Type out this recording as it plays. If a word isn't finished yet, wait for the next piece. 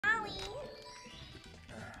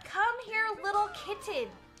Come here, little kitten.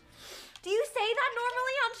 Do you say that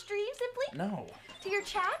normally on stream, Simply? No. To your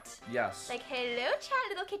chat? Yes. Like, hello, chat,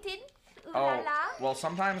 little kitten. Ooh Oh, la la. well,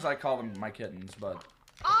 sometimes I call them my kittens, but...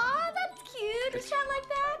 Aw, that's cute. Does chat like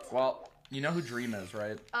that? Well, you know who Dream is,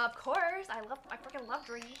 right? Of course. I freaking love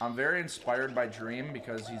Dream. I'm very inspired by Dream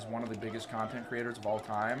because he's one of the biggest content creators of all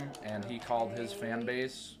time, and he called his fan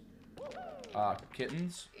base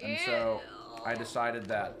kittens, and so I decided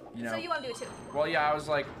that, you know... So you want to do it too? Well, yeah, I was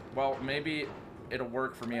like, well, maybe it'll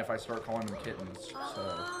work for me if I start calling them kittens, so...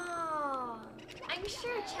 Oh, I'm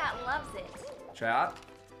sure chat loves it. Chat?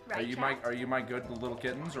 Right, Are you my good little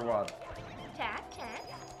kittens, or what? Chat.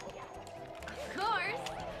 Of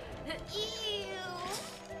course. Ew.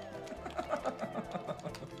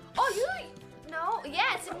 Oh, you... No,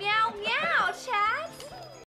 yes, meow, meow, chat.